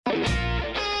Midwives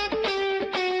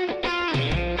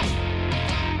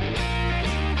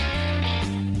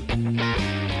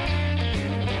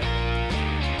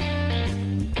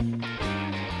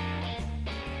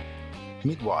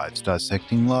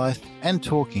dissecting life and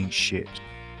talking shit.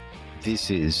 This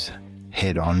is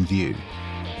Head On View.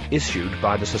 Issued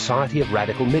by the Society of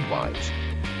Radical Midwives.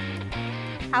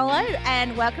 Hello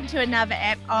and welcome to another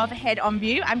ep of Head On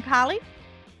View. I'm Carly.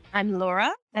 I'm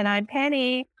Laura. And I'm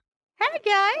Penny. Hey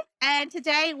guys. And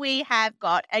today we have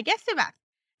got a guest of us.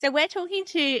 So we're talking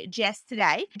to Jess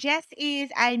today. Jess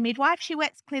is a midwife. She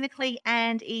works clinically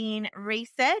and in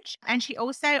research, and she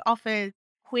also offers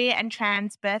queer and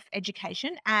trans birth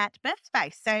education at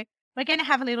Birthspace. So we're going to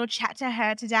have a little chat to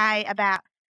her today about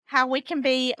how we can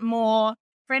be more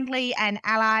friendly and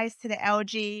allies to the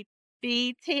LGBTIQA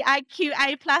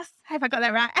plus, hope I got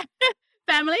that right,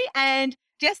 family, and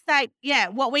just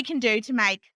what we can do to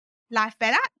make life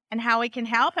better and how we can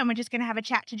help. And we're just going to have a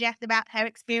chat to Jess about her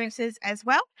experiences as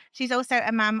well. She's also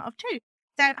a mum of two.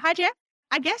 So hi, Jess.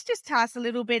 I guess just tell us a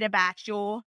little bit about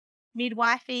your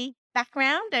midwifey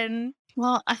background and...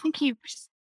 Well, I think you've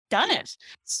done it.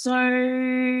 So,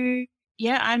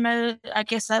 yeah, I'm a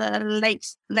late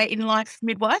in life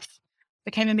midwife.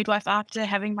 Became a midwife after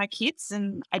having my kids,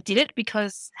 and I did it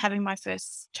because having my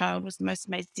first child was the most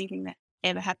amazing thing that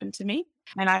ever happened to me.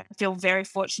 And I feel very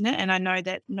fortunate, and I know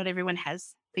that not everyone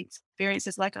has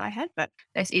experiences like I had, but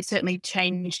it certainly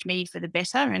changed me for the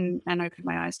better and opened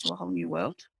my eyes to a whole new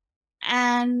world.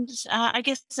 And I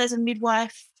guess as a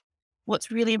midwife, what's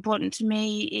really important to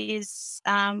me is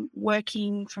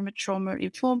working from a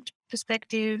trauma-informed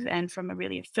perspective and from a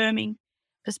really affirming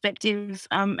perspective,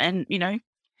 and,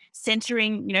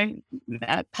 centering,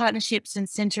 partnerships and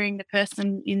centering the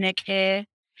person in their care.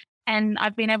 And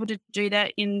I've been able to do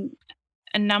that in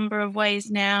a number of ways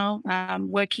now,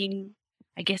 working,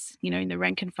 I guess, in the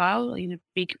rank and file in a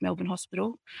big Melbourne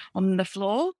hospital on the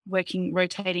floor,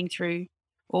 rotating through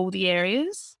all the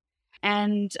areas.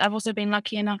 And I've also been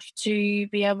lucky enough to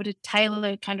be able to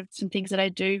tailor kind of some things that I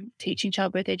do, teaching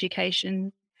childbirth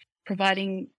education,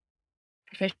 providing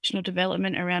professional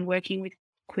development around working with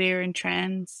queer and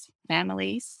trans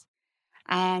families,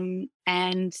 and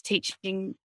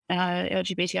teaching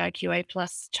LGBTIQA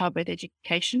plus childbirth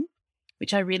education,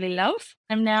 which I really love.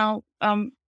 And now,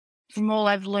 from all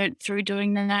I've learned through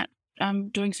doing that, I'm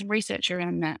doing some research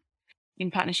around that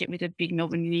in partnership with a big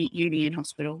Melbourne uni and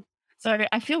hospital. So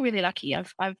I feel really lucky.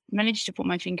 I've managed to put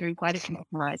my finger in quite a few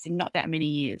pies in not that many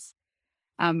years.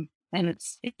 And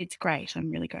it's great. I'm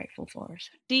really grateful for it.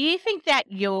 Do you think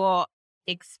that your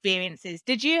experiences,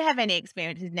 did you have any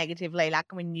experiences negatively? Like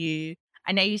I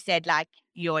know you said like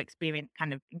your experience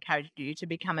kind of encouraged you to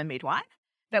become a midwife,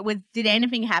 but did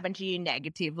anything happen to you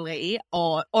negatively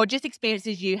or just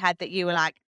experiences you had that you were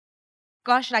like,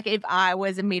 gosh, like if I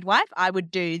was a midwife, I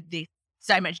would do this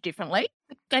so much differently?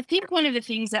 I think one of the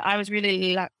things that I was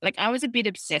really like I was a bit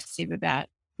obsessive about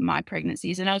my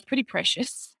pregnancies, and I was pretty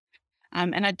precious.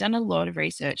 And I'd done a lot of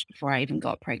research before I even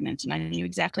got pregnant, and I knew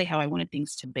exactly how I wanted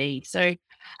things to be. So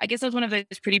I guess I was one of those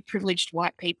pretty privileged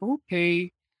white people who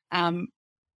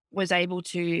was able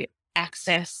to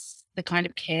access the kind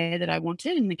of care that I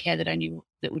wanted and the care that I knew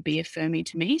that would be affirming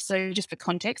to me. So just for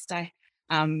context, I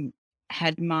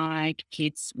had my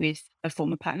kids with a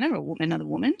former partner or another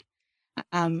woman.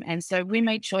 And so we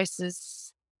made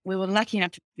choices. We were lucky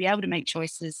enough to be able to make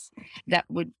choices that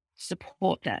would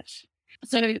support that.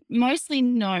 So mostly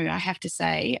no, I have to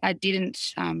say. I didn't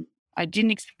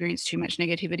experience too much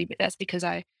negativity, but that's because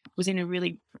I was in a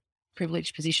really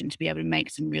privileged position to be able to make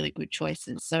some really good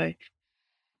choices. So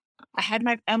I had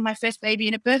my first baby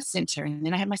in a birth center, and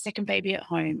then I had my second baby at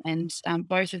home. And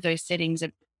both of those settings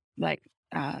are like,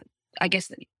 I guess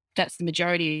that's the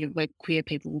majority of where queer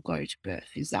people will go to birth,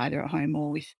 is either at home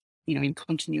or with, in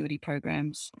continuity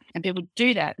programs. And people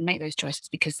do that and make those choices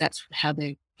because that's how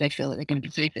they feel that they're going to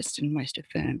be safest and most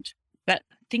affirmed. But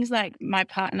things like my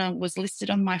partner was listed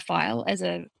on my file as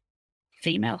a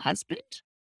female husband.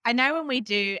 I know when we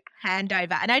do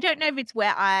handover, and I don't know if it's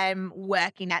where I'm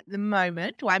working at the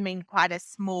moment, or I'm in quite a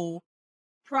small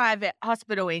private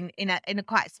hospital in a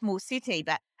quite small city,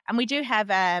 and we do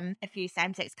have a few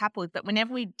same-sex couples, but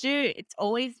whenever we do, it's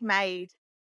always made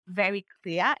very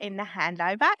clear in the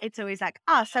handover. It's always like,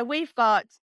 so we've got,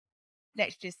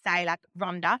 let's just say like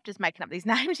Rhonda, just making up these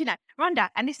names, Rhonda,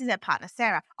 and this is her partner,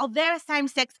 Sarah. Oh, they're a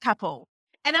same-sex couple.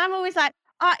 And I'm always like,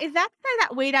 is that so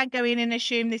that we don't go in and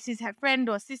assume this is her friend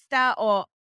or sister or,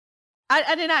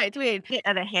 I don't know, it's weird.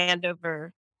 At a handover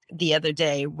the other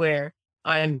day where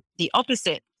I'm the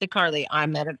opposite to Carly.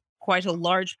 I'm at quite a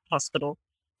large hospital,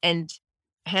 and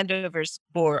handovers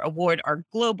for a ward are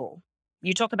global.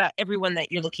 you talk about everyone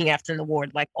that you're looking after in the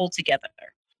ward, like all together.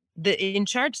 The in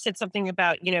charge said something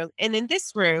about, and in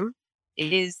this room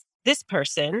is this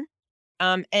person,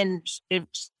 and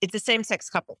it's a same-sex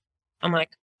couple. I'm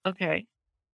like, okay.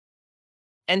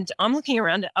 And I'm looking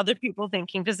around at other people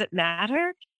thinking, does it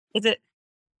matter? Is it?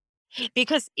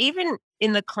 Because even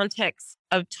in the context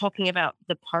of talking about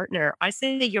the partner, I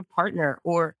say your partner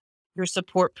or your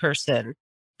support person,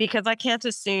 because I can't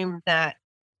assume that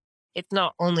it's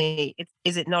not only,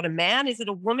 is it not a man? Is it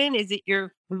a woman? Is it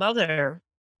your mother?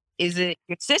 Is it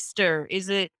your sister? Is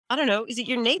it, I don't know, is it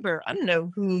your neighbor? I don't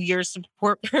know who your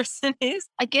support person is.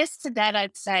 I guess to that,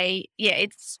 I'd say, yeah,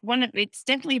 it's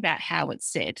definitely about how it's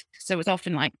said. So it's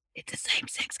often like, it's a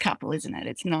same-sex couple, isn't it?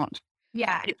 It's not.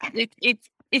 Yeah.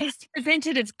 It's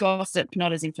presented as gossip,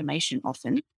 not as information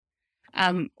often,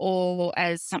 or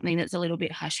as something that's a little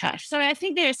bit hush-hush. So I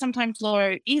think there sometimes,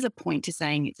 Laura, is a point to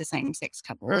saying it's a same-sex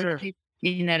couple,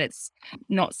 in that it's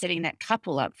not setting that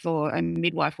couple up for a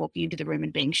midwife walking into the room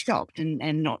and being shocked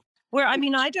and not. Where, I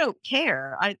mean, I don't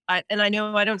care. And I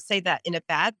know I don't say that in a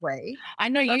bad way. I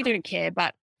know you don't care,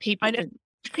 but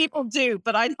people do.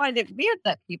 But I find it weird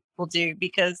that people do,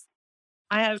 because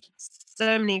I have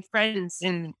so many friends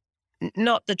in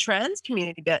not the trans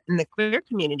community, but in the queer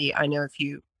community. I know a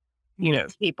few,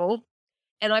 people,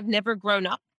 and I've never grown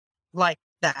up like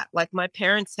that. Like my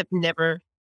parents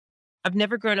I've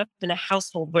never grown up in a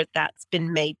household where that's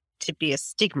been made to be a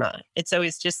stigma. It's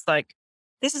always just like,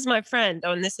 this is my friend,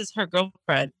 and this is her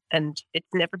girlfriend, and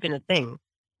it's never been a thing.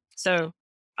 So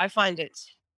I find it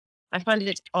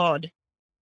odd.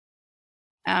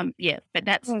 Yeah, but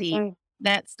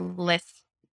that's less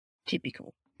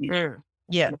typical.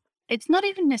 Yeah. It's not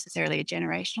even necessarily a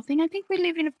generational thing. I think we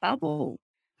live in a bubble.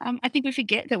 I think we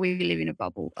forget that we live in a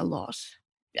bubble a lot.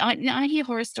 I hear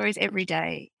horror stories every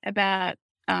day about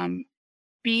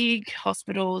big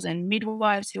hospitals and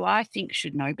midwives who I think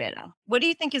should know better. What do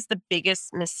you think is the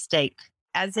biggest mistake,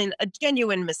 as in a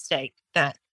genuine mistake,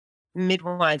 that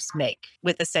midwives make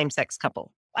with a same-sex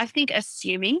couple? I think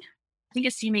assuming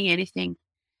anything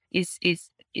is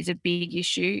a big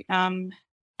issue. And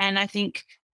I think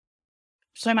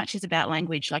so much is about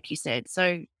language, like you said.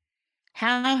 So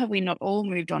how have we not all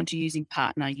moved on to using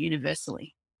partner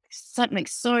universally? Something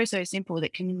so simple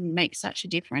that can make such a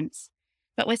difference.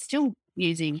 But we're still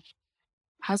using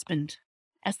husband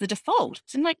as the default.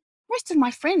 And like most of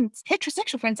my friends,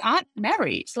 heterosexual friends, aren't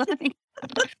married. So I think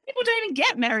people don't even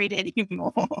get married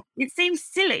anymore. It seems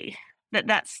silly that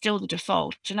that's still the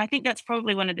default. And I think that's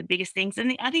probably one of the biggest things.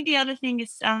 And I think the other thing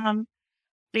is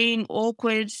being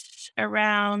awkward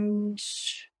around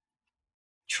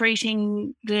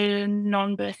treating the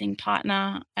non-birthing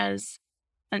partner as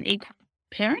an equal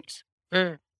parent.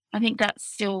 I think that's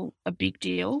still a big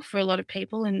deal for a lot of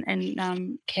people,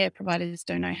 and care providers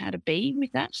don't know how to be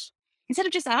with that. Instead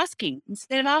of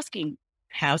asking,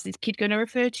 how's this kid going to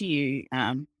refer to you?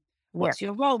 What's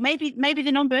your role? Maybe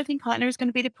the non-birthing partner is going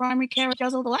to be the primary carer who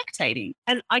does all the lactating.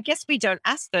 And I guess we don't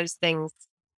ask those things.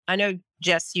 I know,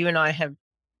 Jess, you and I have,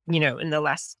 in the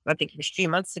last, I think it was 3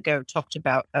 months ago, talked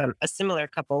about a similar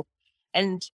couple.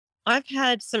 And I've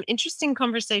had some interesting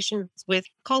conversations with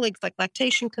colleagues like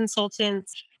lactation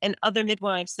consultants and other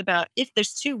midwives about, if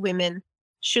there's two women,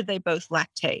 should they both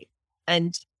lactate?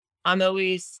 And I'm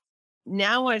always,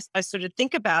 now I sort of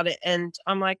think about it and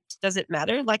I'm like, does it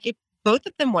matter? Like if both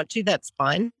of them want to, that's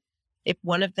fine. If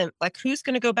one of them, like who's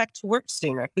going to go back to work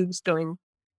sooner? Who's going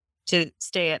to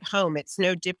stay at home? It's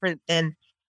no different than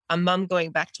a mom going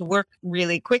back to work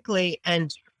really quickly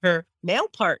and her male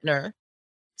partner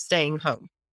staying home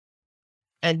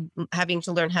and having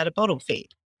to learn how to bottle feed.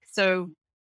 So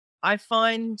I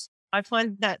find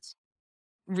that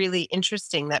really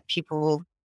interesting that people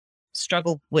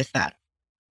struggle with that.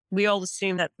 We all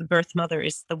assume that the birth mother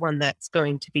is the one that's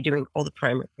going to be doing all the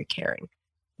primary caring,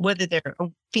 whether they're a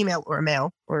female or a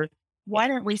male. Or why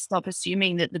don't we stop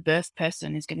assuming that the birth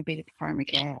person is going to be the primary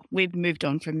carer? We've moved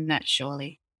on from that,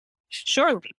 surely.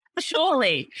 Surely,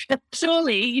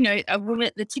 a woman,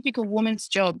 the typical woman's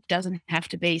job doesn't have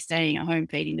to be staying at home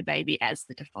feeding the baby as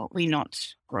the default. We're not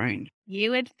grown.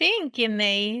 You would think in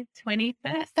the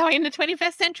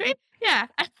 21st century. Yeah,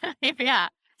 here we are.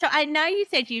 So I know you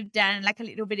said you've done like a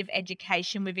little bit of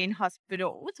education within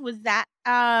hospitals. Was that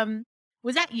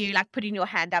you like putting your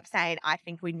hand up saying, I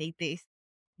think we need this?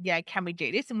 Yeah, can we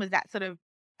do this? And was that sort of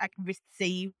like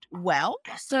received well?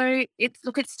 So it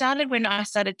started when I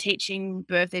started teaching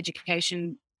birth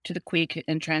education to the queer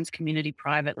and trans community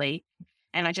privately.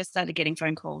 And I just started getting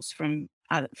phone calls from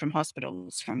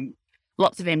hospitals, from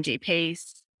lots of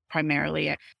MGPs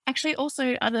primarily. Actually,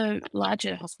 also other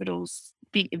larger hospitals,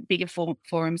 bigger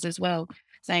forums as well,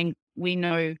 saying, we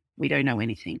know we don't know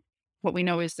anything. What we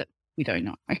know is that we don't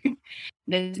know.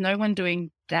 There's no one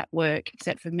doing that work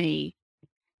except for me,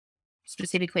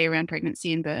 specifically around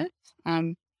pregnancy and birth.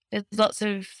 There's lots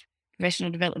of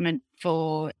professional development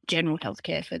for general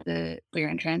healthcare for the queer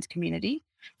and trans community.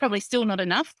 Probably still not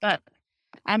enough, but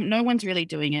no one's really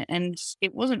doing it. And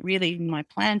it wasn't really my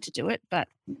plan to do it, but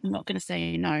I'm not going to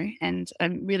say no. And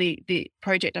really, the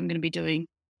project I'm going to be doing,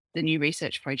 the new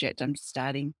research project I'm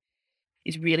starting,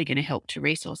 is really going to help to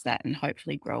resource that and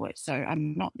hopefully grow it. So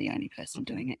I'm not the only person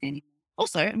doing it anymore.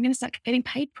 Also, I'm going to start getting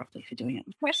paid properly for doing it.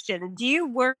 Question: do you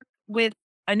work with?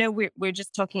 I know we're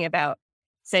just talking about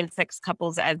same-sex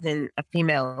couples, as in a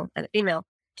female and a female.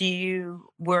 Do you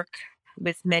work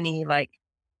with many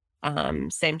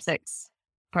same-sex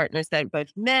partners that are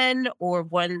both men, or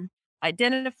one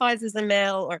identifies as a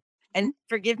male? Or, and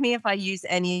forgive me if I use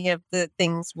any of the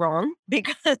things wrong,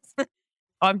 because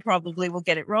I probably will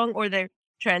get it wrong, or they're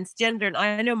transgender. And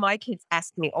I know my kids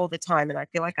ask me all the time, and I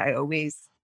feel like I always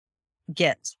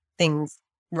get things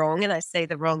wrong and I say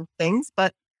the wrong things.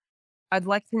 But I'd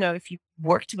like to know if you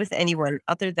worked with anyone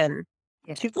other than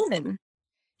two women.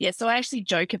 Yeah, so I actually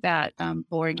joke about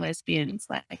boring lesbians.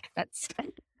 Like that's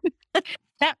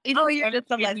that. You're just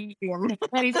a lesbian.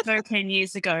 That is 13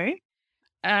 years ago,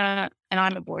 and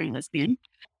I'm a boring lesbian.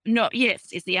 No,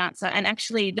 yes is the answer. And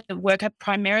actually, the work I've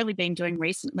primarily been doing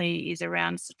recently is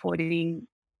around supporting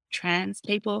trans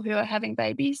people who are having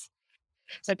babies.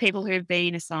 So people who have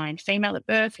been assigned female at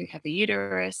birth, who have a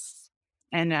uterus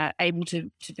and are able to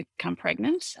become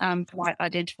pregnant, might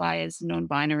identify as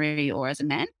non-binary or as a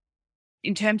man.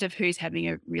 In terms of who's having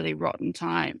a really rotten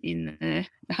time in the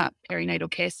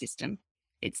perinatal care system,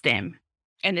 it's them.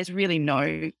 And there's really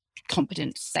no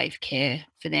competent, safe care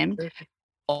for them.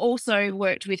 Also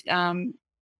worked with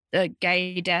the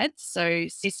gay dads, so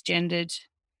cisgendered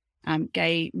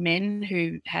gay men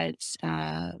who had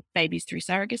babies through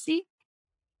surrogacy.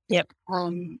 Yep.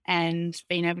 And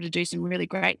being able to do some really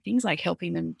great things like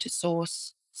helping them to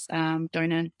source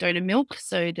donor milk.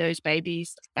 So those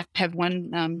babies, I have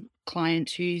one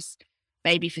client whose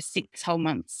baby for 6 whole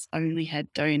months only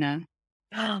had donor.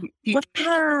 Wow,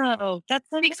 that's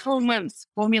 6 whole months.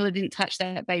 Formula didn't touch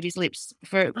that baby's lips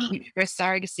for a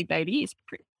surrogacy baby. Is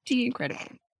pretty incredible.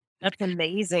 That's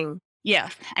amazing. Yeah.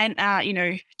 And,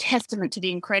 testament to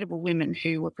the incredible women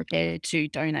who were prepared to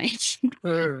donate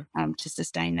to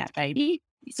sustain that baby.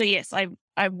 So, yes,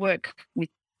 I work with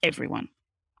everyone.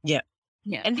 Yeah.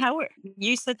 Yeah. And how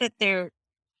you said that they're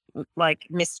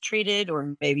mistreated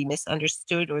or maybe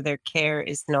misunderstood, or their care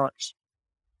is not,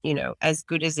 as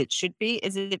good as it should be.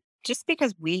 Is it just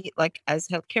because we, as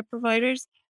healthcare providers,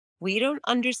 we don't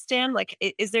understand?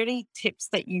 Is there any tips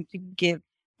that you could give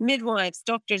midwives,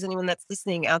 doctors, anyone that's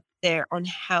listening out there on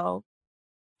how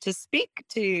to speak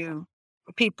to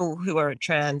people who are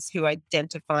trans, who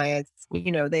identify as,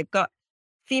 they've got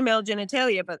female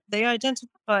genitalia, but they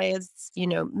identify as,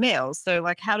 male. So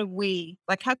how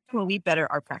can we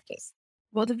better our practice?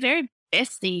 Well, the very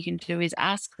best thing you can do is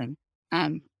ask them,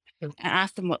 and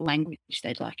ask them what language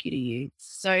they'd like you to use.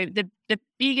 So the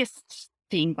biggest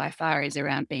thing by far is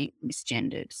around being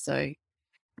misgendered. So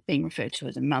being referred to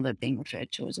as a mother, being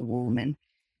referred to as a woman.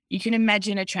 You can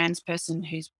imagine a trans person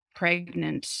who's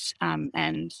pregnant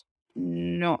and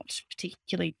not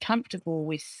particularly comfortable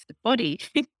with the body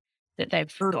that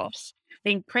they've got.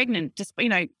 Being pregnant, just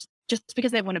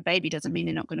because they want a baby doesn't mean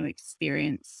they're not going to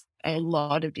experience a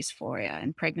lot of dysphoria,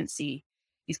 and pregnancy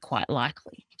is quite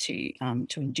likely to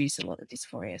induce a lot of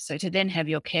dysphoria. So to then have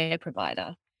your care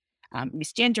provider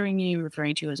misgendering you,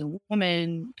 referring to you as a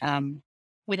woman,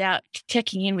 without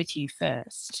checking in with you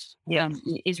first,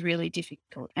 is really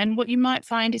difficult. And what you might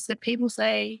find is that people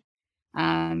say,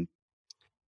 I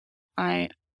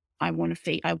want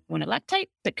to lactate,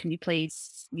 but can you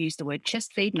please use the word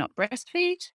chest feed, not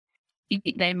breastfeed?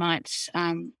 They might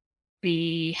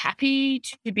be happy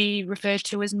to be referred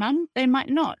to as mum. They might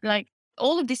not.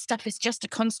 All of this stuff is just a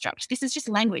construct. This is just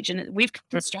language, and we've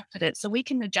constructed it, so we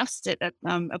can adjust it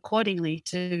accordingly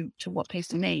to what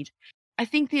people need. I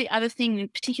think the other thing, in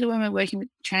particular when we're working with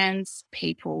trans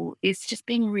people, is just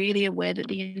being really aware that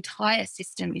the entire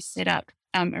system is set up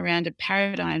around a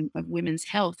paradigm of women's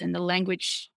health, and the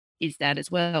language is that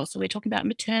as well. So we're talking about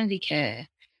maternity care.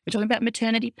 We're talking about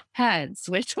maternity pads.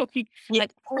 We're talking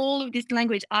all of this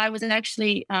language. I was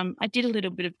actually, I did a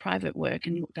little bit of private work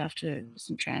and looked after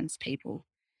some trans people.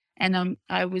 And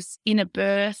I was in a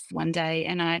birth one day,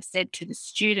 and I said to the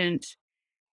student,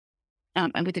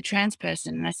 and with a trans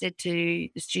person, and I said to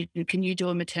the student, can you do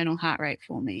a maternal heart rate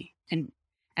for me? And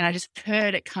I just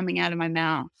heard it coming out of my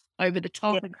mouth over the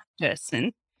top of the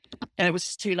person. And it was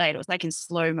just too late. It was in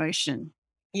slow motion.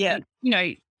 Yeah.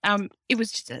 It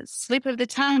was just a slip of the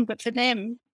tongue, but for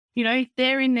them,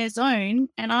 they're in their zone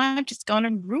and I've just gone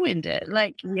and ruined it.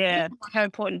 Like, Yeah. how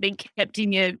important being kept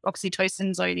in your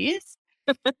oxytocin zone is.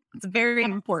 It's very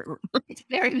important. It's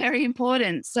very, very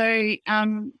important. So,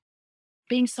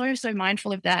 being so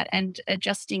mindful of that and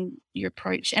adjusting your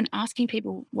approach and asking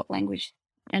people what language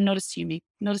and not assuming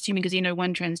because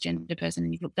one transgender person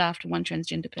and you've looked after one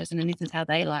transgender person and this is how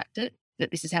they liked it,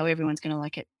 that this is how everyone's going to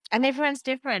like it. And everyone's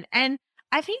different. And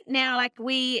I think now, like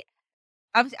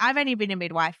I've only been a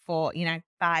midwife for,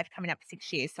 5, coming up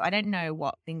 6 years. So I don't know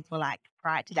what things were like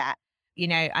prior to that.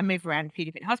 I move around a few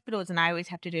different hospitals and I always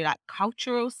have to do like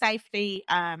cultural safety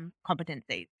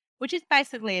competencies, which is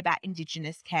basically about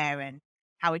Indigenous care and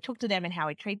how we talk to them and how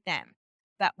we treat them.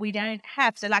 But we don't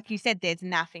have, so like you said, there's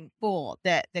nothing for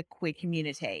the queer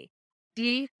community.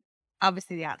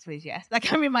 Obviously the answer is yes.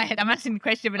 Like I'm in my head, I'm asking the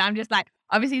question, but I'm just like,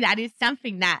 obviously that is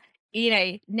something that,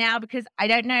 now, because I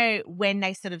don't know when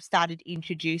they sort of started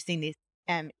introducing this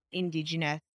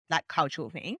Indigenous like cultural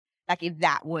thing, like if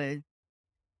that was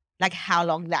like how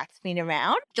long that's been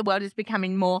around. The world is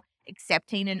becoming more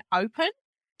accepting and open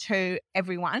to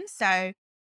everyone. So,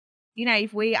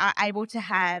 if we are able to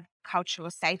have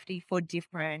cultural safety for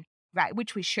different, right,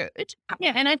 which we should.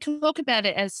 Yeah, and I talk about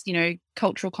it as,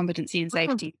 cultural competency and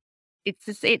safety.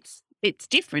 It's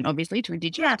different, obviously, to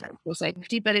Indigenous cultural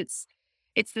safety, but it's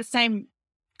the same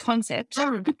concept.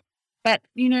 But,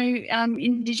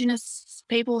 Indigenous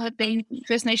people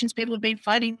First Nations people have been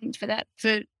fighting for that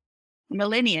for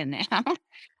millennia now.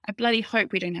 I bloody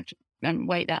hope we don't have to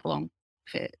wait that long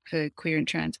for queer and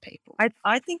trans people.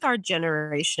 I think our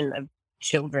generation of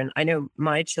children, I know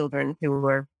my children who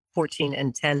were 14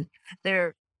 and 10,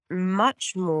 they're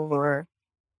much more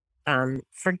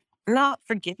not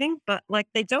forgiving, but like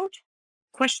they don't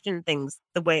question things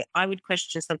the way I would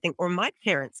question something, or my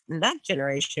parents in that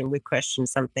generation would question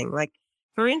something. Like,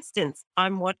 for instance,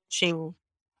 I'm watching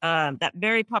that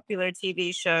very popular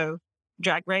TV show,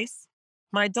 Drag Race.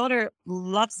 My daughter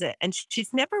loves it, and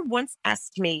she's never once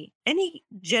asked me any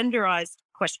genderized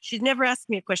question. She's never asked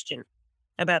me a question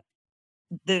about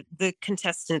the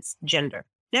contestant's gender.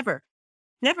 Never.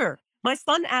 My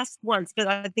son asked once, but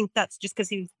I think that's just because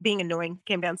he was being annoying.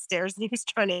 He came downstairs and he was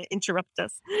trying to interrupt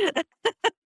us.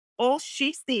 All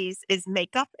she sees is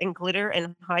makeup and glitter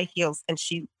and high heels, and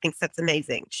she thinks that's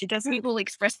amazing. She doesn't. People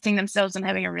expressing themselves and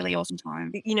having a really awesome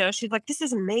time. She's like, this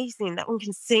is amazing. That one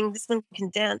can sing. This one can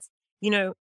dance.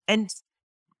 And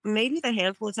maybe the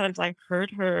handful of times I heard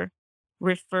her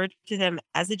refer to them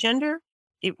as a gender,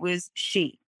 it was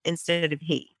she instead of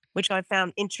he, which I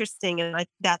found interesting. And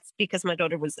that's because my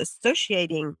daughter was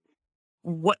associating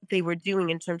what they were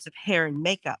doing in terms of hair and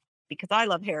makeup, because I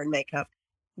love hair and makeup,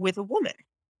 with a woman,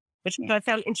 which I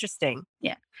found interesting.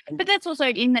 Yeah. But that's also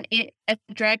in that a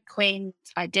drag queen's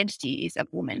identity is a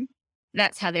woman.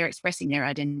 That's how they're expressing their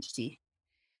identity.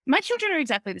 My children are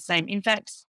exactly the same. In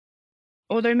fact,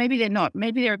 although maybe they're not,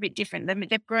 maybe they're a bit different.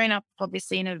 They've grown up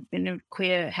obviously in a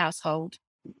queer household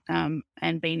and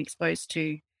been exposed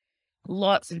to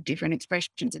lots of different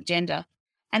expressions of gender.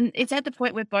 And it's at the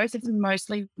point where both of them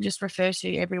mostly just refer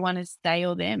to everyone as they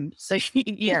or them. So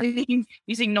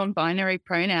using non-binary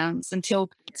pronouns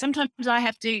until sometimes I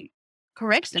have to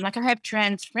correct them. Like I have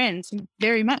trans friends who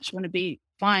very much want to be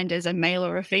defined as a male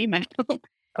or a female.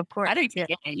 Of course. I don't care.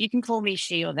 You can call me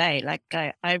she or they. Like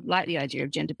I like the idea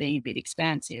of gender being a bit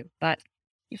expansive, but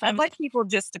if I'd like people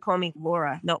just to call me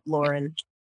Laura, not Lauren.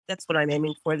 That's what I'm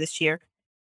aiming for this year.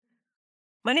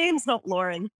 My name's not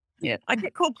Lauren. Yeah. I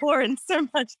get called Lauren so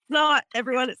much. It's not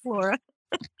everyone, it's Laura.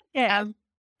 Yeah.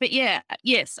 But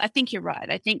yes, I think you're right.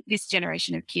 I think this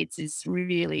generation of kids is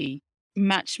really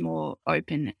much more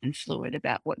open and fluid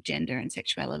about what gender and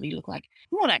sexuality look like.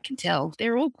 From what I can tell,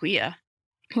 they're all queer.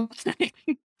 Do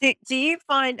you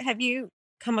have you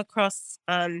come across,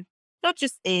 not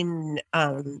just in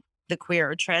the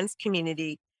queer or trans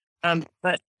community,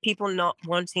 but people not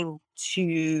wanting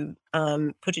to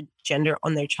put a gender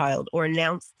on their child or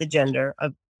announce the gender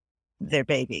of their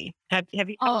baby? Have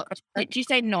you? Did you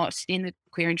say not in the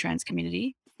queer and trans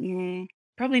community?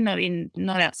 Probably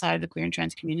not outside of the queer and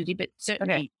trans community, but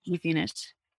certainly within it.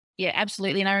 Yeah,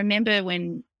 absolutely. And I remember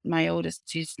when my oldest,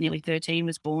 who's nearly 13,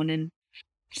 was born, and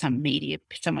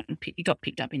it got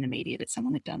picked up in the media that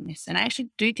someone had done this. And I actually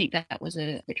do think that was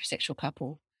a heterosexual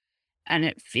couple, and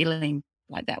it feeling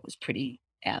like that was pretty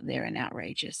out there and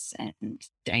outrageous and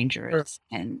dangerous.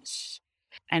 And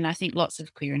I think lots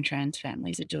of queer and trans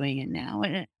families are doing it now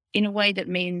in a way that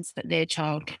means that their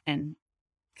child can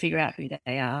figure out who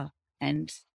they are,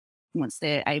 and once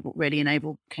they're ready and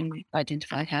able, can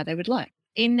identify how they would like.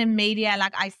 in the media,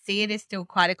 like I see it as still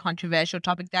quite a controversial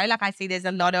topic though. Like I see there's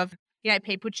a lot of,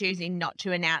 people choosing not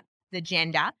to announce the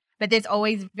gender, but there's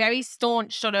always very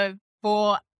staunch sort of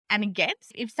for and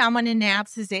against. If someone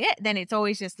announces it, then it's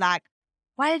always just like,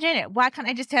 why are they doing it? Why can't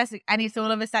I just tell us? And it's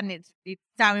all of a sudden it's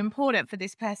so important for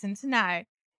this person to know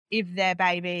if their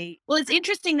baby. Well, it's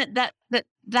interesting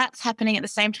that's happening at the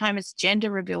same time as gender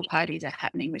reveal parties are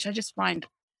happening, which I just find,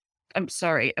 I'm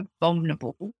sorry,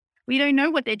 abominable. We don't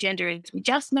know what their gender is. We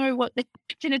just know what the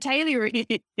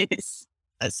genitalia is.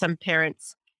 Some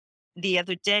parents the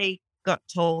other day got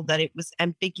told that it was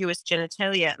ambiguous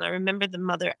genitalia. And I remember the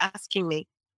mother asking me,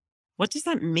 what does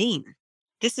that mean?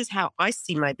 This is how I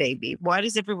see my baby. Why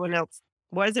is everyone else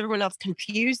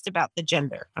confused about the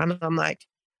gender? And I'm like,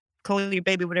 call your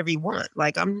baby whatever you want.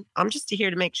 Like, I'm just here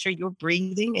to make sure you're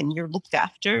breathing and you're looked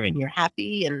after and you're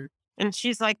happy. And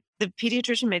she's like, the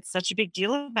pediatrician made such a big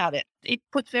deal about it. It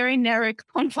puts very narrow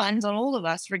confines on all of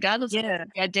us, regardless of if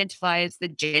we identify as the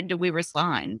gender we're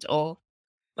assigned or.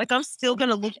 Like, I'm still going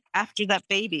to look after that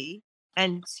baby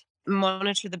and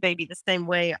monitor the baby the same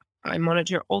way I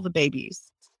monitor all the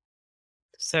babies.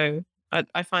 So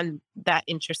I find that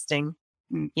interesting.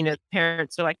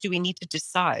 Parents are like, do we need to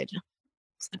decide?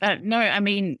 No, I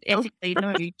mean, ethically,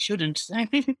 no, you shouldn't.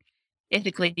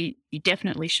 Ethically, you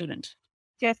definitely shouldn't.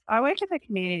 Jess, I work in the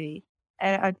community,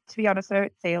 and to be honest, I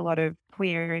don't see a lot of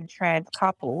queer and trans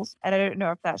couples, and I don't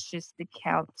know if that's just the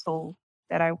council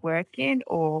that I work in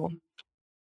or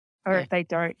if they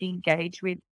don't engage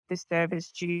with the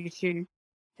service due to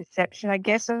perception, I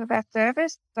guess, of our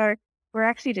service. So we're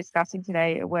actually discussing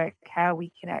today at work how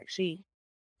we can actually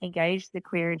engage the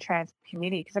queer and trans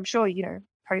community, because I'm sure,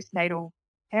 postnatal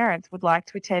parents would like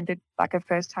to attend a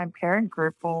first-time parent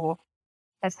group or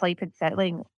a sleep and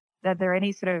settling. Are there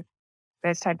any sort of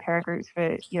first-time parent groups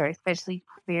for, especially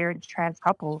queer and trans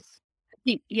couples?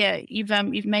 Yeah, you've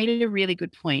made a really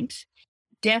good point.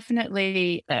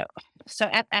 Definitely. So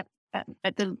at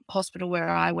the hospital where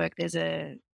I work, there's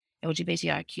a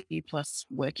LGBTIQ plus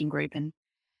working group,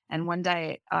 and one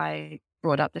day I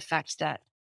brought up the fact that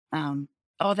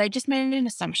they just made an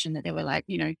assumption that there were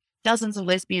dozens of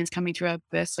lesbians coming through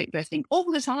our sleep birthing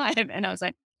all the time, and I was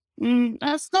like,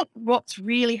 that's not what's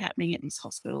really happening at this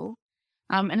hospital,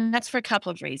 and that's for a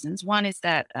couple of reasons. One is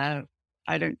that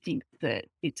I don't think that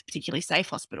it's a particularly safe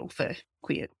hospital for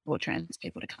queer or trans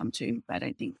people to come to. I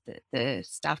don't think that the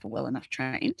staff are well enough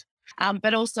trained.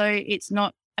 But also it's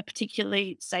not a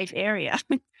particularly safe area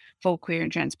for queer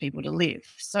and trans people to live.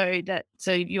 So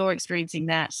you're experiencing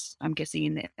that, I'm guessing,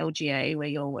 in the LGA where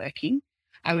you're working.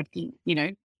 I would think,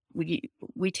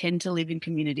 we tend to live in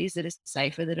communities that are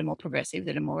safer, that are more progressive,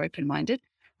 that are more open-minded,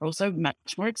 are also much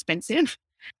more expensive.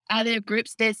 Are there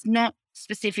groups? There's not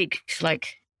specific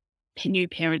new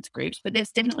parents groups, but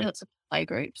there's definitely lots of play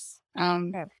groups.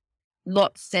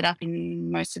 Lots set up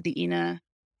in most of the inner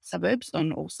suburbs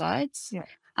on all sides. Yeah.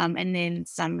 And then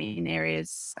some in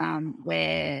areas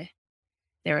where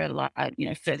there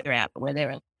are further out, where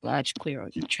there are large queer or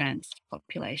trans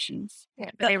populations. Yeah,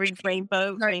 but they're in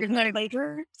rainbow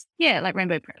playgroups. Yeah, like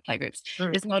rainbow playgroups.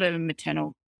 There's not a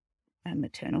maternal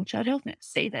child health nurse.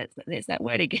 See, there's that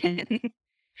word again.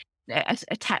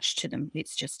 Attached to them.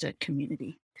 It's just a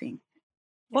community thing.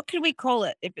 What could we call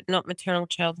it if it's not maternal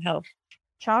child health?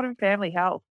 Child and family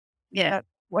health. Yeah. That's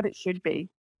what it should be.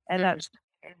 And that's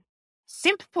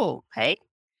simple, hey?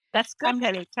 That's good,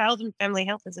 Penny. Child and family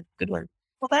health is a good one.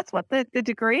 Well, that's what the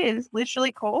degree is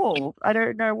literally called. I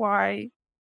don't know why.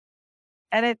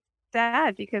 And it's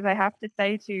sad because I have to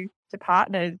say to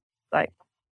partners, like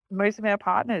most of our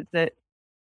partners, that,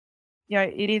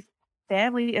 it is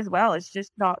family as well. It's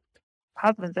just not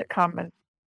husbands that come and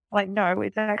no,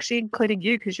 it's actually including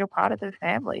you because you're part of the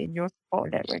family and your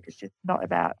support network. It's just not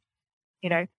about,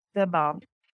 the mum.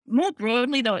 More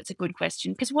broadly, though, it's a good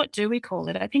question because what do we call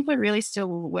it? I think we're really still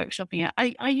workshopping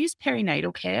it. I use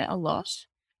perinatal care a lot,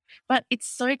 but it's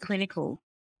so clinical.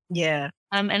 Yeah.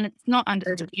 And it's not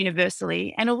understood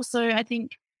universally. And also, I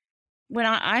think when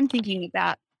I'm thinking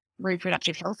about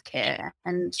reproductive health care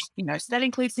and, so that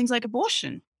includes things like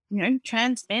abortion.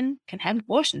 Trans men can have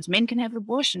abortions, men can have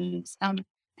abortions.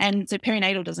 And so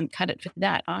perinatal doesn't cut it for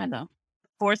that either.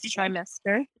 Fourth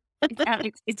trimester.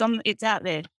 It's out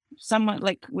there. Someone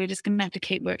we're just going to have to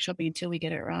keep workshopping until we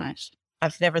get it right.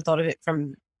 I've never thought of it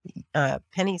from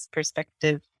Penny's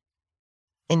perspective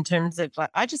in terms of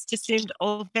I just assumed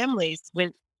all families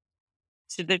went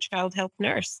to their child health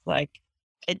nurse.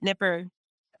 It never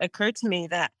occurred to me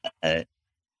that a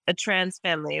trans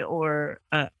family or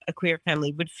a queer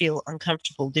family would feel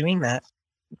uncomfortable doing that.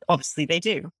 Obviously they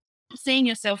do. Seeing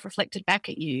yourself reflected back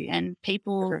at you and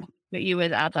people that you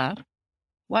as other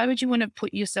Why would you want to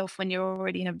put yourself when you're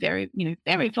already in a very,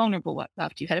 very vulnerable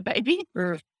after you've had a baby,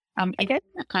 I in guess,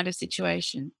 that kind of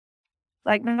situation?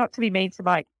 like, not to be mean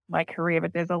to my career,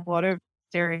 but there's a lot of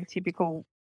stereotypical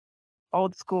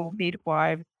old school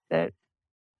midwives that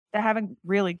haven't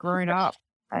really grown up.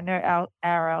 I know our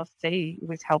LC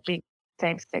was helping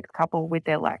same-sex couple with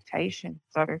their lactation.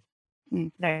 So,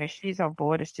 no, she's on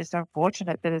board. It's just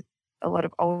unfortunate that there's a lot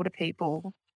of older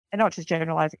people, and not just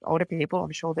generalizing older people.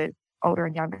 I'm sure there's older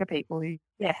and younger people who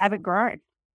haven't grown.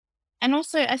 And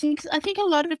also, I think a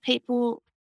lot of people,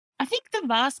 I think the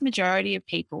vast majority of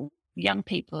people, young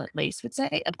people at least, would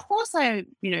say, of course I,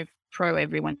 pro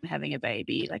everyone having a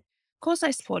baby. Like, of course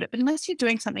I support it. But unless you're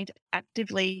doing something to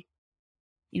actively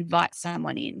invite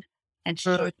someone in and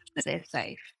show them that they're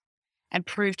safe and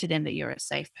prove to them that you're a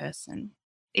safe person,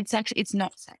 it's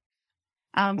not safe.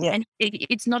 And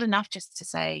it's not enough just to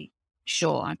say,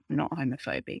 sure, I'm not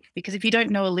homophobic. Because if you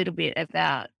don't know a little bit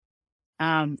about,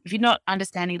 if you're not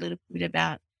understanding a little bit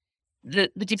about the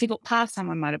difficult path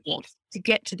someone might have walked to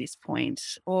get to this point,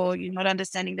 or you're not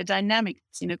understanding the dynamics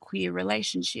in a queer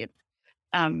relationship,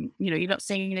 you're not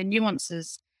seeing the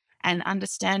nuances and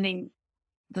understanding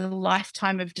the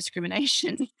lifetime of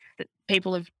discrimination that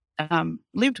people have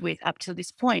lived with up to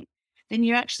this point, then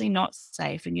you're actually not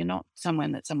safe, and you're not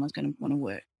someone that someone's going to want to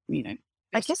work,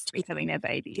 I guess having their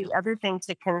baby. the other thing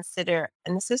to consider,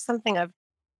 and this is something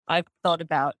I've thought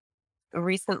about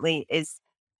recently, is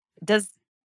does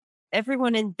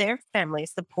everyone in their family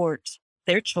support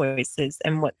their choices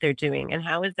and what they're doing, and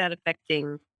how is that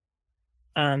affecting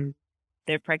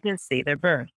their pregnancy, their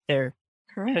birth, their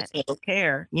postnatal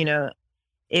care?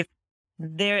 If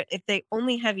they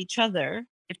only have each other,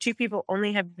 if two people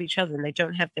only have each other and they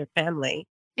don't have their family,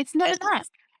 It's not enough.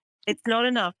 it's not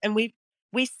enough. And we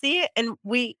see it, and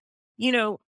we,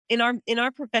 in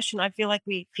our profession, I feel like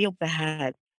we feel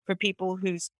bad for people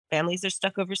whose families are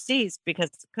stuck overseas because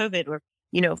of COVID, or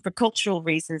for cultural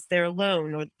reasons they're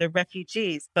alone, or they're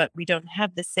refugees. But we don't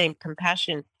have the same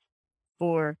compassion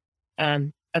for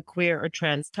a queer or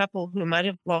trans couple who might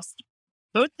have lost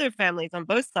both their families on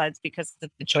both sides because of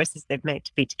the choices they've made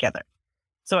to be together.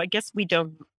 So I guess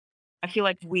I feel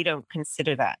like we don't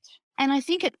consider that. And I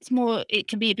think it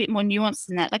can be a bit more nuanced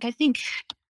than that. Like, I think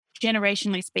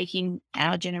generationally speaking,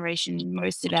 our generation,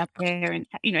 most of our parents,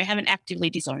 haven't actively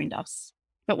disowned us.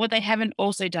 But what they haven't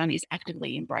also done is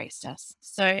actively embraced us.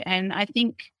 So, and I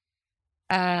think,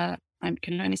 I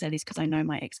can only say this because I know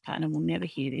my ex-partner will never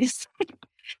hear this,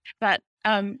 but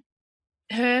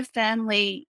her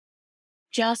family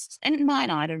and mine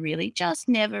either really, just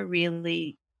never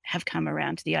really have come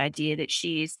around to the idea that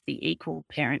she is the equal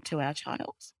parent to our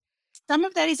child. Some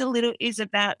of that is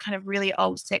about kind of really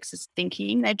old sexist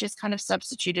thinking. They've just kind of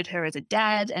substituted her as a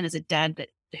dad, and as a dad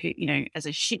as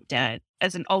a shit dad,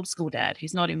 as an old school dad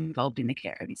who's not involved in the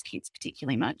care of his kids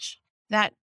particularly much.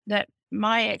 That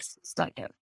my ex is like an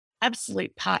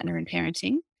absolute partner in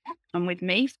parenting. And with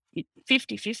me,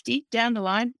 50-50 down the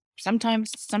line.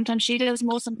 Sometimes she does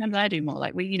more, sometimes I do more.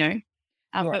 Like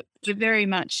but we're very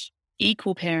much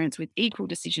equal parents with equal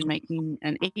decision making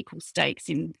and equal stakes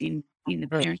in the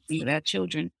parenting of our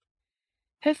children.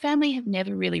 Her family have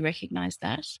never really recognized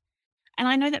that. And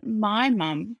I know that my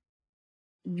mum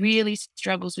really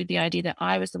struggles with the idea that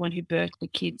I was the one who birthed the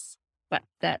kids, but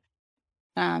that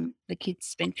the kids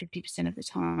spend 50% of the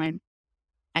time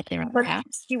at their own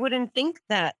house. You wouldn't think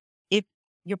that if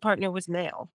your partner was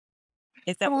male.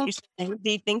 Is that what you're saying?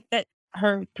 Do you think that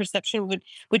her perception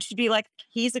would she be like,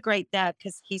 he's a great dad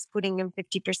because he's putting in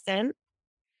 50%?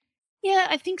 Yeah,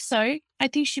 I think so. I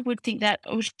think she would think that.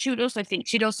 Or she would also think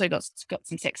she'd also got some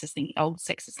old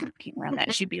sexist thinking around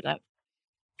that. She'd be like,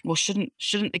 well, shouldn't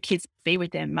the kids be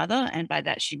with their mother? And by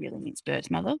that, she really means birth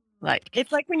mother. Like,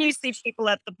 it's like when you see people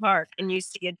at the park and you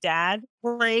see a dad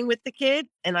playing with the kid,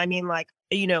 and I mean, like,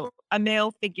 a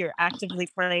male figure actively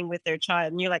playing with their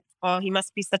child, and you're like, oh, he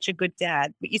must be such a good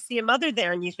dad. But you see a mother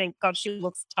there and you think, God, she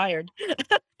looks tired.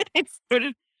 It's sort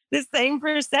of the same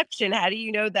perception. How do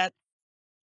you know that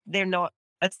they're not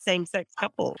a same-sex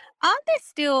couple? Aren't there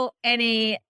still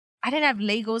any, I don't know if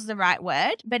legal's the right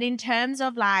word, but in terms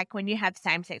of like when you have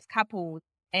same-sex couples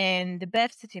and the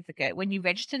birth certificate, when you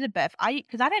register the birth,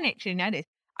 because I don't actually know this,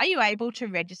 are you able to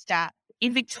register?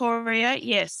 In Victoria,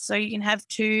 yes. So you can have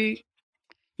two,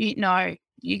 you can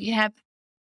have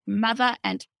mother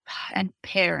and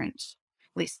parent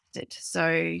listed.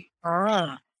 So,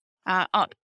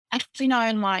 actually, no,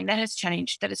 I'm lying. That has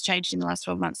changed. That has changed in the last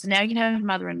 12 months. So now you can have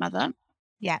mother and mother.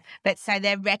 Yeah, but so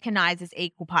they're recognised as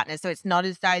equal partners. So it's not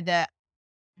as though the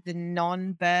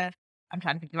non-birth I'm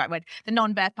trying to think of the right word, the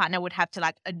non-birth partner would have to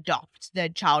like adopt the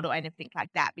child or anything like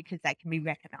that because they can be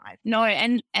recognized. No,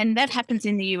 and that happens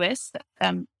in the US.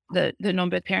 The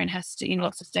non-birth parent has to, in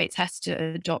lots of states, has to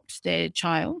adopt their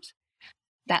child.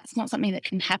 That's not something that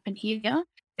can happen here.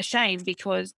 A shame,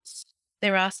 because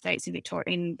there are states in Victoria,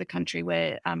 in the country,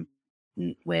 where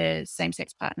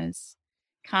same-sex partners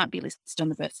can't be listed on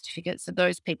the birth certificate. So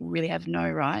those people really have no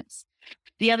rights.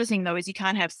 The other thing, though, is you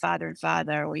can't have father and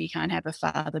father, or you can't have a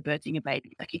father birthing a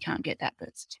baby. Like, you can't get that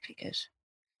birth certificate.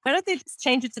 Why don't they just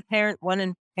change it to parent 1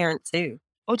 and parent 2?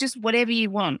 Or just whatever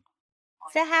you want.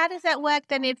 So how does that work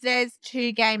then if there's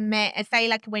two gay men, say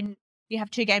like when you have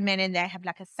two gay men and they have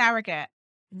like a surrogate,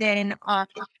 then...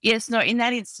 Yes, no, in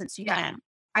that instance you can.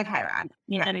 Okay, right.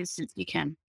 In that instance you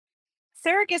can.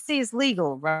 Surrogacy is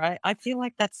legal, right? I feel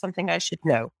like that's something I should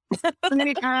know.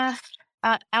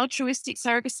 Altruistic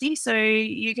surrogacy. So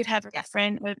you could have a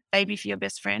baby for your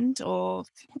best friend, or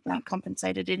not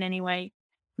compensated in any way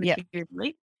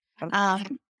materially.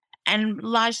 And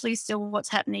largely still what's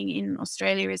happening in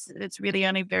Australia is that it's really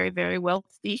only very, very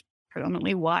wealthy,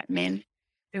 predominantly white men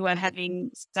who are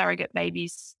having surrogate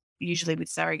babies, usually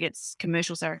with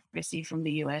commercial surrogacy from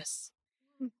the US.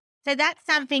 So that's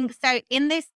something. So in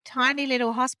this tiny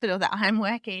little hospital that I'm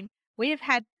working, we have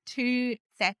had 2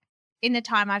 sets in the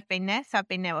time I've been there. So I've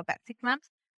been there about 6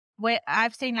 months, where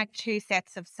I've seen like 2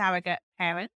 sets of surrogate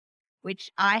parents,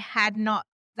 which I had not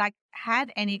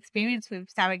had any experience with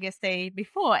surrogacy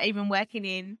before, even working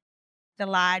in the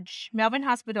large Melbourne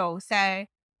hospital. So,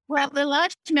 well, the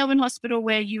large Melbourne hospital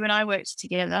where you and I worked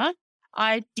together,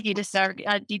 I did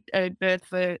a birth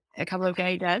for a couple of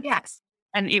gay dads. yes.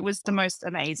 And it was the most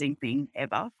amazing thing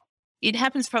ever. It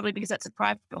happens probably because that's a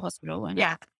private hospital and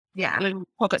little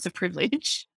pockets of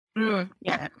privilege.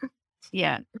 Yeah.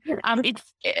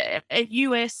 It's a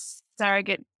US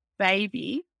surrogate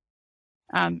baby.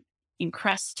 In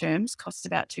crass terms, costs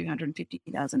about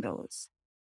 $250,000.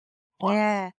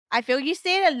 Yeah. I feel you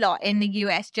see it a lot in the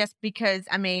US just because,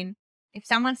 I mean, if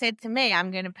someone said to me, I'm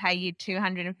going to pay you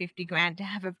 $250,000 to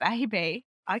have a baby,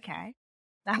 okay.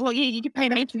 Well, yeah, you could pay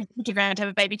me $250,000 to have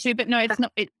a baby too, but no, it's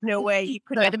not. No way. You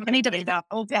could the money doesn't up.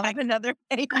 Oh, have another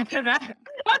baby.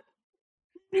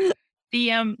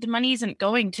 The money isn't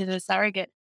going to the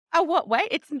surrogate. Oh, what?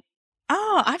 Wait,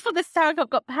 I thought the surrogate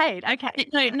got paid. Okay.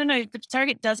 No. The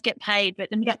surrogate does get paid, but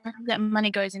that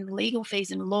money goes into legal fees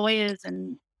and lawyers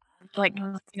and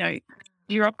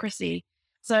bureaucracy.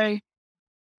 So,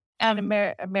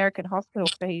 American hospital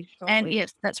fees. And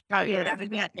yes, that's right.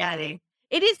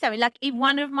 It is so. Like, if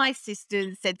one of my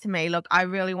sisters said to me, look, I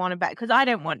really want a baby, because I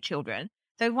don't want children.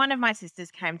 So one of my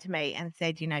sisters came to me and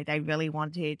said, they really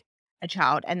wanted a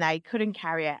child and they couldn't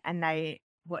carry it, and I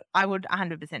would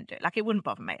 100% do it. Like, it wouldn't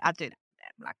bother me. I'd do that.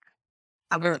 Like,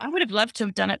 I would have loved to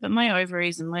have done it, but my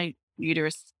ovaries and my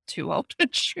uterus are too old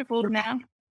and shriveled now.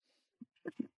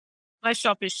 My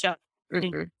shop is shut.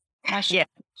 My shop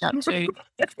is shut too.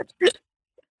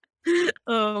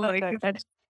 Oh my God.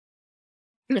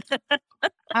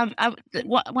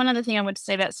 One other thing I want to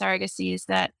say about surrogacy is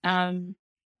that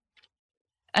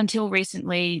until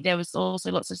recently, there was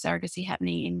also lots of surrogacy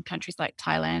happening in countries like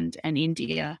Thailand and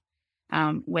India,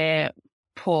 where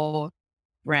poor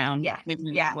brown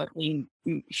women were being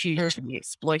hugely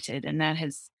exploited, and that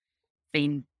has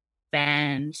been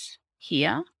banned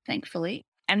here, thankfully.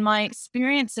 And my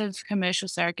experience of commercial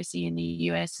surrogacy in the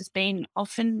US has been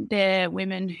often they're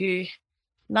women who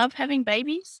love having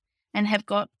babies and have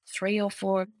got 3 or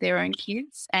 4 of their own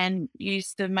kids and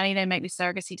use the money they make with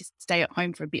surrogacy to stay at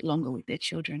home for a bit longer with their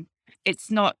children. It's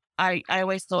not, I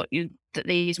always thought that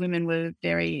these women were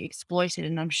very exploited,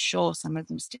 and I'm sure some of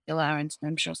them still are, and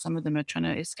I'm sure some of them are trying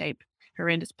to escape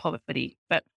horrendous poverty,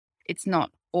 but it's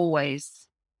not always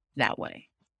that way.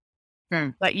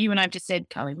 Like you and I've just said,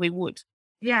 Carly, we would.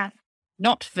 yeah.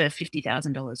 Not for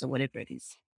 $50,000 or whatever it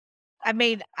is. I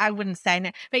mean, I wouldn't say no,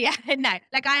 but yeah, no,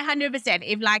 like I 100%,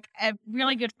 if like a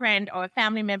really good friend or a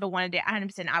family member wanted it,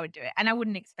 100% I would do it. And I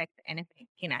wouldn't expect anything,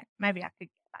 maybe I could get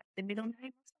like the middle name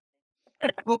or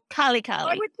something. Well, Carly.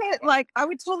 I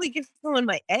would totally give someone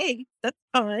my eggs. That's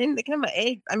fine. They can have my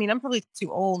eggs. I mean, I'm probably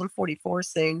too old. I'm 44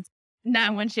 soon.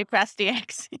 No, once you cross the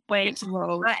X. Way too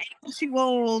old. I'm too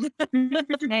old.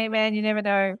 Hey, man, you never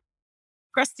know.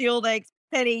 Crusty old eggs.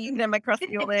 Penny, you can have my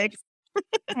crusty old eggs.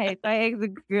 Hey, my eggs are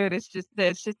good. It's just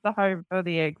the home for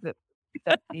the eggs.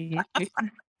 That's the issue.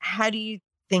 How do you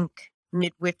think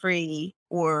midwifery,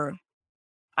 or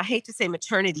I hate to say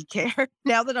maternity care,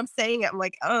 now that I'm saying it, I'm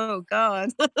like, oh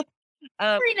God.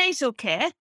 Prenatal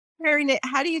care. What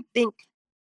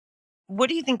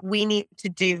do you think we need to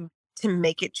do to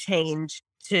make it change,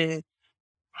 to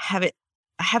have it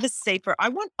have a safer. I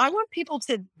want people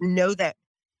to know that,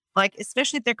 like,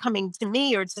 especially if they're coming to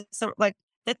me or to some, like,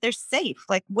 that they're safe.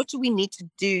 Like, what do we need to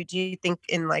do you think,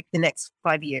 in like the next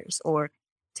 5 years or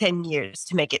 10 years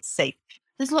to make it safe?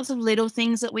 There's lots of little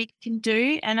things that we can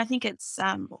do. And I think it's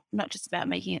not just about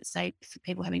making it safe for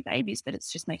people having babies, but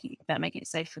it's just making it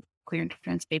safe for queer and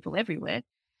trans people everywhere.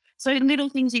 So little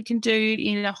things you can do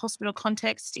in a hospital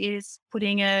context is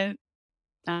putting a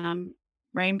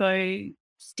rainbow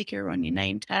sticker on your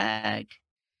name tag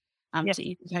Yes. to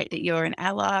indicate that you're an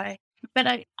ally. But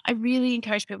I really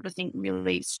encourage people to think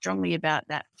really strongly about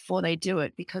that before they do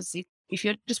it, because if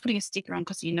you're just putting a sticker on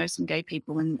because you know some gay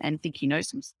people and think you know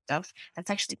some stuff, that's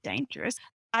actually dangerous.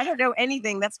 I don't know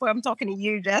anything. That's why I'm talking to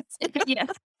you, Jess. Yeah.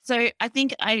 So I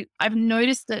think I've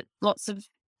noticed that lots of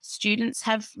students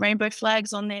have rainbow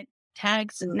flags on their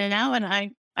tags now, and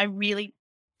I really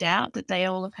doubt that they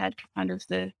all have had kind of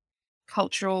the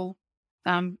cultural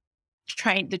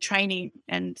training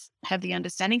and have the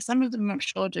understanding. Some of them I'm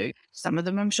sure do. Some of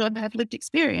them I'm sure have lived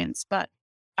experience, but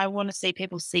I want to see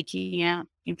people seeking out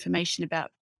information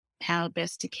about how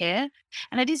best to care.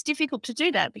 And it is difficult to do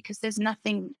that because there's no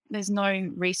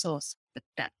resource, but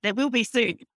that there will be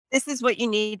soon. This is what you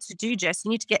need to do, Jess.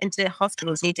 You need to get into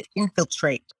hospitals. You need to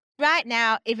infiltrate. Right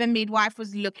now, if a midwife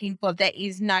was looking for, there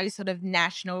is no sort of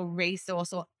national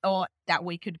resource or that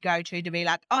we could go to be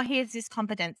like, oh, here's this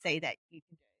competency that you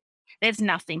can do. There's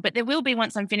nothing, but there will be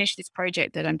once I'm finished this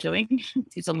project that I'm doing.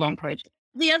 It's a long project.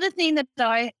 The other thing that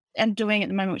I am doing at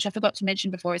the moment, which I forgot to mention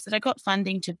before, is that I got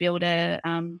funding to build a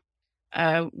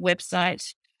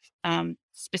website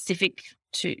specific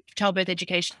to childbirth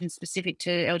education, specific to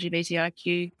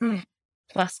LGBTIQ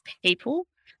plus people.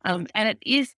 And it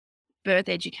is birth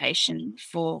education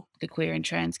for the queer and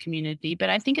trans community. But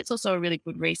I think it's also a really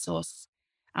good resource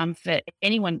for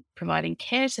anyone providing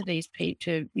care to these people,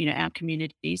 to our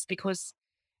communities, because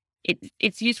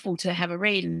it's useful to have a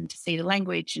read and to see the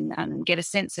language and get a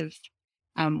sense of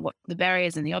what the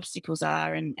barriers and the obstacles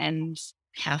are and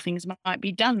how things might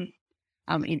be done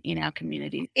in our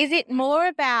community. Is it more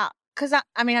about, because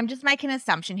I'm just making an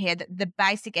assumption here that the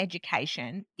basic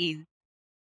education is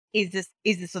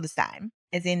the sort of same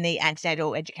as in the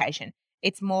antenatal education.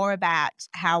 It's more about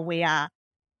how we are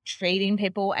treating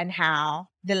people and how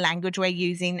the language we're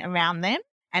using around them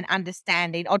and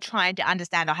understanding or trying to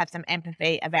understand or have some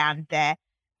empathy around their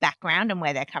background and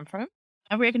where they come from.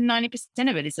 I reckon 90%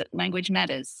 of it is that language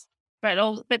matters,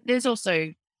 but there's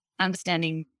also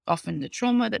understanding often the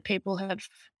trauma that people have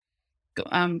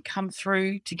come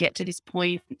through to get to this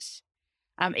point.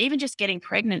 Even just getting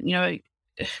pregnant,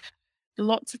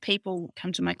 lots of people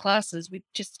come to my classes with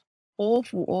just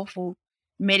awful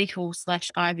medical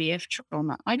 /IVF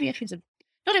trauma. IVF is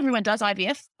not everyone does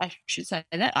IVF. I should say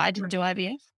that. I didn't do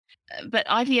IVF. But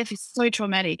IVF is so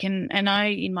traumatic. And I,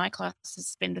 in my classes,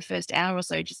 spend the first hour or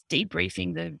so just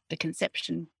debriefing the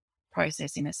conception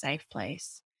process in a safe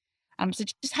place. So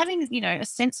just having, a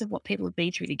sense of what people have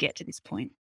been through to get to this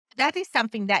point. That is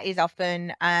something that is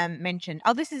often mentioned.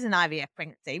 Oh, this is an IVF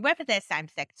pregnancy, whether they're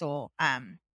same-sex or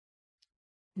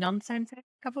non-same-sex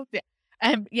couple.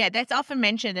 Yeah, that's often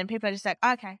mentioned, and people are just like,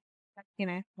 oh, okay,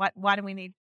 why do we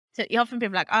need to? Often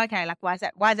people are like, oh, okay, like why is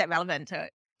that relevant to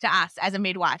us as a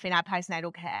midwife in our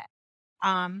postnatal care?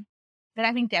 But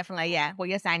I think definitely, yeah, what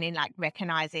you're saying in like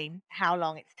recognizing how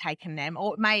long it's taken them,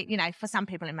 or it may, for some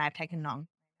people it may have taken long,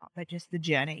 but just the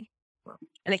journey.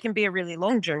 And it can be a really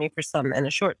long journey for some and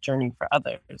a short journey for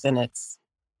others. And it's,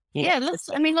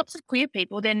 lots of queer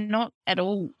people, they're not at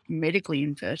all medically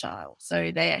infertile.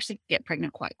 So they actually get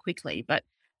pregnant quite quickly. But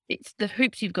it's the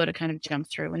hoops you've got to kind of jump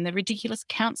through and the ridiculous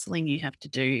counselling you have to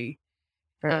do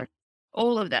for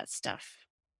all of that stuff.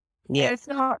 Yeah. It's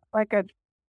not like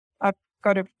I've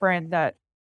got a friend that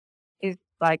is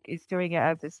doing it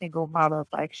as a single mother,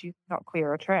 like she's not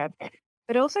queer or trans.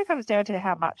 But it also comes down to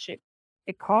how much it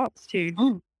costs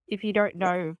to, if you don't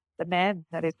know the man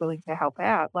that is willing to help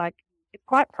out, like it's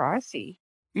quite pricey.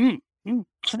 And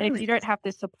if you don't have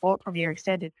the support from your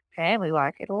extended family,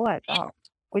 like it all adds up,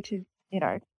 which is,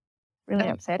 really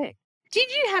upsetting.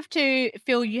 Did you have to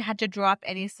feel you had to draw up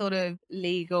any sort of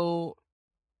legal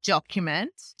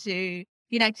document did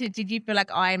you feel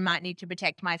like I might need to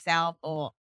protect myself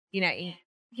or,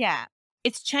 yeah.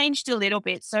 It's changed a little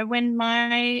bit. So when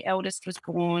my eldest was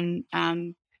born,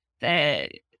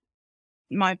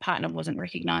 my partner wasn't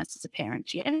recognised as a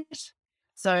parent yet.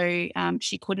 So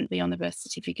she couldn't be on the birth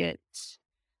certificate.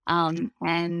 And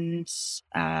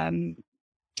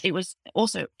it was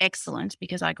also excellent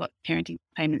because I got parenting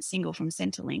payment single from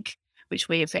Centrelink, which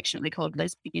we affectionately called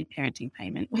lesbian parenting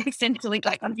payment. Centrelink,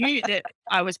 like I knew that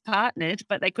I was partnered,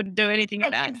 but they couldn't do anything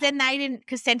about it. Then they didn't,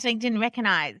 because Centrelink didn't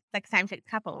recognise like same-sex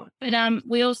couples. But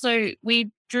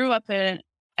we drew up an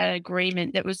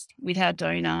agreement that was with our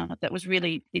donor that was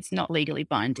really, it's not legally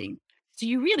binding. So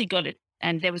you really got it,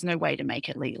 and there was no way to make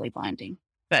it legally binding.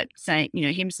 But saying,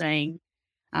 him saying,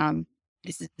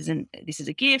 this is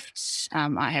a gift.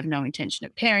 I have no intention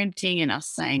of parenting, and us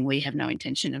saying we have no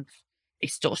intention of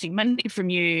extorting money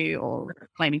from you or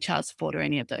claiming child support or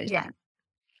any of those. Yeah.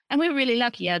 And we're really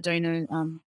lucky. Our donor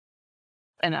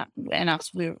and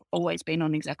us, we've always been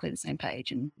on exactly the same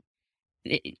page, and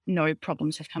no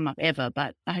problems have come up ever.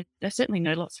 But I certainly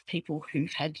know lots of people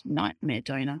who've had nightmare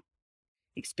donor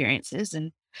experiences,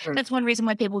 and that's one reason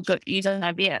why people use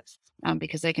IVF,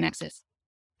 because they can access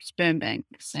sperm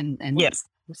banks and Yes.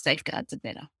 the safeguards are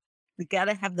better. We got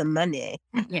to have the money.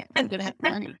 Yeah, we've got to have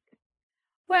money.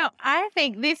 Well, I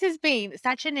think this has been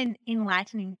such an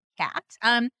enlightening chat.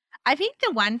 I think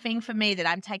the one thing for me that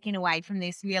I'm taking away from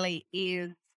this really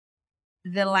is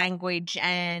the language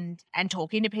and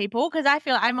talking to people, because I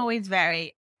feel I'm always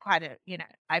quite a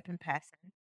open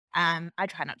person. I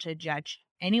try not to judge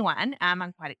anyone.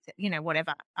 I'm quite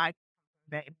whatever. I come from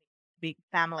a very big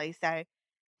family, so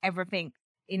everything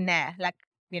in there, like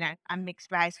I'm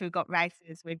mixed race. We've got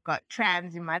races, we've got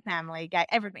trans in my family, gay,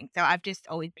 everything. So I've just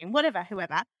always been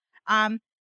whoever.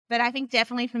 But I think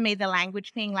definitely for me the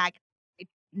language thing, like it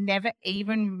never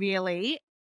even really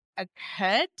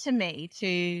occurred to me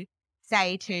to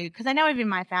say to, because I know even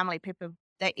my family, people,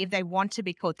 if they want to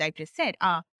be called, they've just said,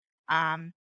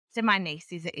 so my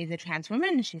niece is a trans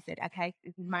woman, and she said, okay,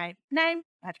 this is my name,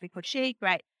 I have to be called she,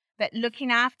 great. But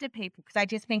looking after people, because I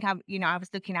just think I was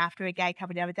looking after a gay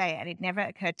couple the other day, and it never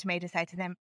occurred to me to say to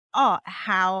them,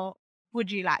 how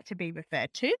would you like to be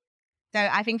referred to? So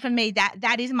I think for me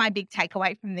that is my big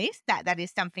takeaway from this, that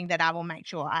is something that I will make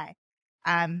sure I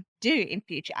do in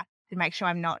future, to make sure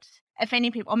I'm not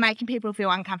offending people or making people feel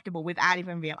uncomfortable without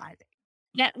even realizing.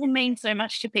 That will mean so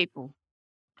much to people.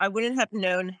 I wouldn't have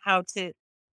known how to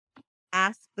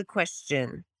ask the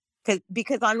question.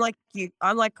 Because I'm like you,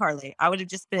 I'm like Carly. I would have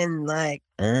just been like,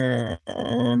 because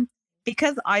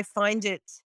I find it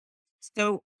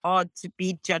so odd to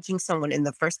be judging someone in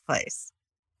the first place.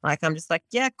 Like, I'm just like,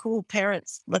 yeah, cool,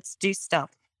 parents, let's do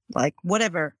stuff. Like,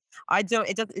 whatever.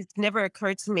 It's never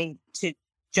occurred to me to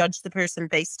judge the person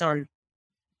based on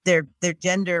their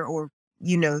gender or,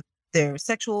 their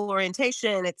sexual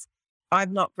orientation.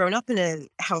 I've not grown up in a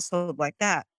household like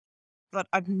that. But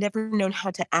I've never known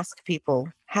how to ask people,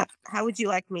 how would you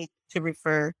like me to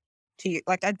refer to you?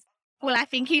 Like, well, I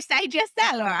think you say just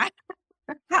that, Laura.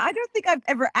 I don't think I've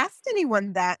ever asked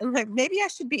anyone that. And like, maybe I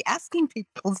should be asking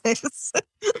people this. I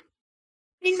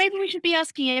mean, maybe we should be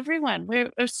asking everyone. We're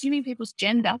assuming people's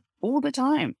gender all the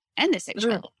time, and their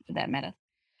sexuality for that matter.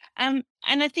 And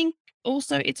I think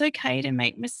also it's okay to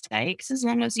make mistakes as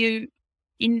long as you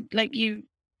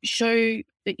show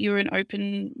that you're an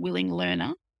open, willing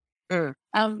learner.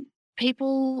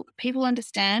 People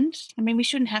understand. I mean, we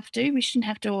shouldn't have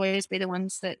to always be the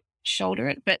ones that shoulder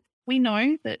it, but we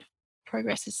know that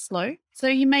progress is slow. So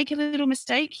you make a little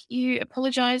mistake, you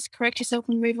apologize, correct yourself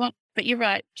and move on. But you're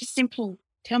right, just simple.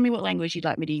 Tell me what language you'd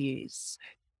like me to use.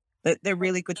 They're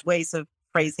really good ways of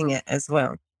phrasing it as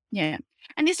well. Yeah.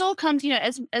 And this all comes,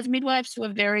 as midwives who are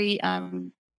very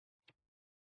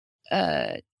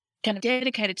kind of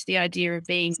dedicated to the idea of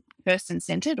being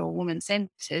person-centered or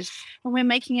woman-centered, when we're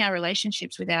making our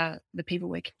relationships with the people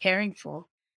we're caring for,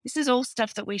 this is all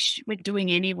stuff that we're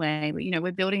doing anyway.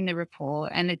 We're building the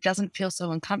rapport, and it doesn't feel so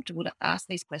uncomfortable to ask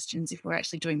these questions if we're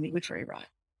actually doing midwifery right.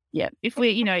 Yeah. If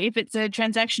if it's a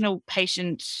transactional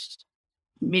patient,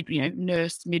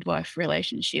 nurse midwife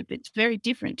relationship, it's very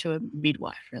different to a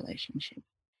midwife relationship.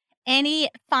 Any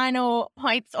final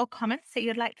points or comments that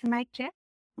you'd like to make, Jess?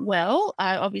 Well,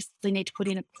 I obviously need to put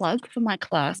in a plug for my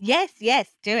class. Yes,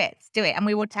 do it. And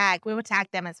we will tag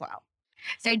them as well.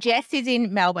 So Jess is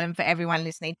in Melbourne for everyone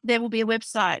listening. There will be a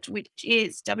website, which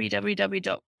is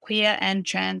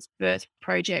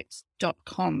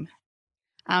www.queerandtransbirthprojects.com.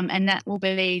 And that will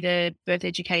be the birth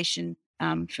education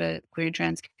for queer and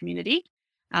trans community,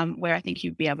 where I think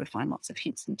you'd be able to find lots of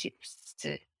hints and tips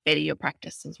to better your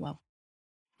practice as well.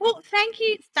 Well, thank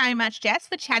you so much, Jess,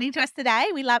 for chatting to us today.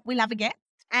 We love a guest.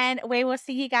 And we will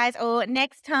see you guys all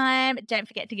next time. Don't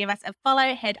forget to give us a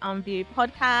follow, Head On View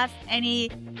podcast. Any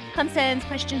concerns,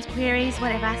 questions, queries,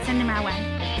 whatever, send them our way.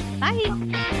 Bye.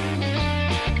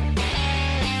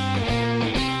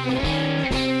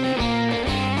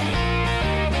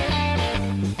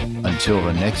 Until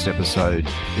the next episode,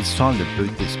 it's time to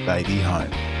boot this baby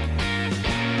home.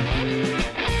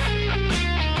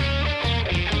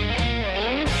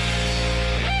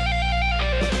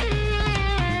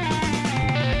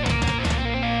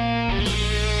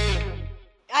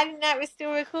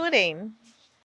 been?